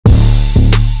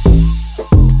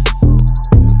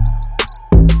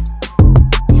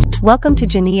Welcome to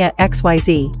JINIYA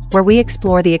XYZ, where we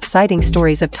explore the exciting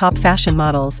stories of top fashion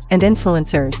models and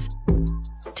influencers.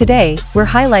 Today, we're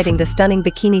highlighting the stunning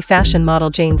bikini fashion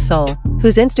model Jane Soul,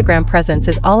 whose Instagram presence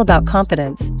is all about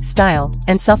confidence, style,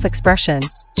 and self-expression.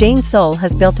 Jane Soul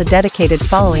has built a dedicated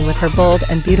following with her bold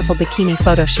and beautiful bikini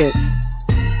photo shoots.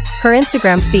 Her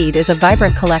Instagram feed is a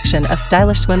vibrant collection of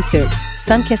stylish swimsuits,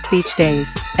 sun-kissed beach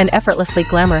days, and effortlessly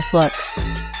glamorous looks.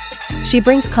 She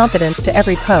brings confidence to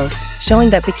every post,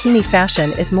 showing that bikini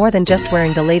fashion is more than just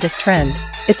wearing the latest trends.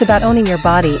 It's about owning your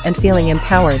body and feeling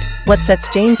empowered. What sets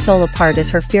Jane Soul apart is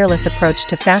her fearless approach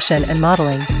to fashion and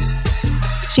modeling.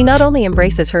 She not only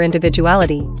embraces her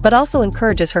individuality, but also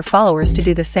encourages her followers to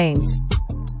do the same.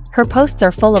 Her posts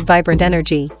are full of vibrant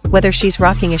energy, whether she's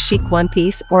rocking a chic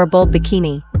one-piece or a bold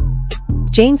bikini.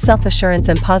 Jane's self-assurance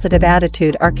and positive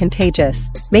attitude are contagious,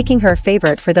 making her a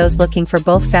favorite for those looking for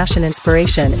both fashion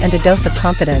inspiration and a dose of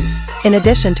confidence. In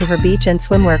addition to her beach and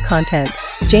swimwear content,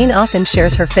 Jane often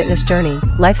shares her fitness journey,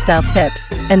 lifestyle tips,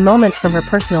 and moments from her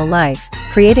personal life,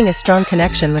 creating a strong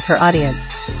connection with her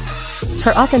audience.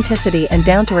 Her authenticity and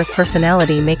down-to-earth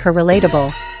personality make her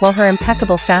relatable, while her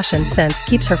impeccable fashion sense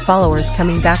keeps her followers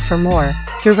coming back for more.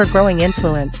 Through her growing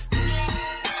influence,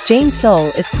 Jane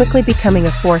Soul is quickly becoming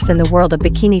a force in the world of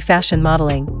bikini fashion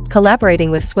modeling, collaborating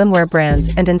with swimwear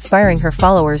brands and inspiring her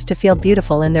followers to feel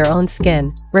beautiful in their own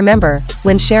skin. Remember,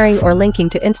 when sharing or linking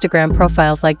to Instagram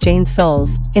profiles like Jane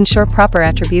Soul's, ensure proper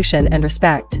attribution and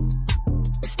respect.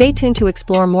 Stay tuned to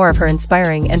explore more of her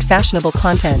inspiring and fashionable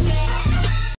content.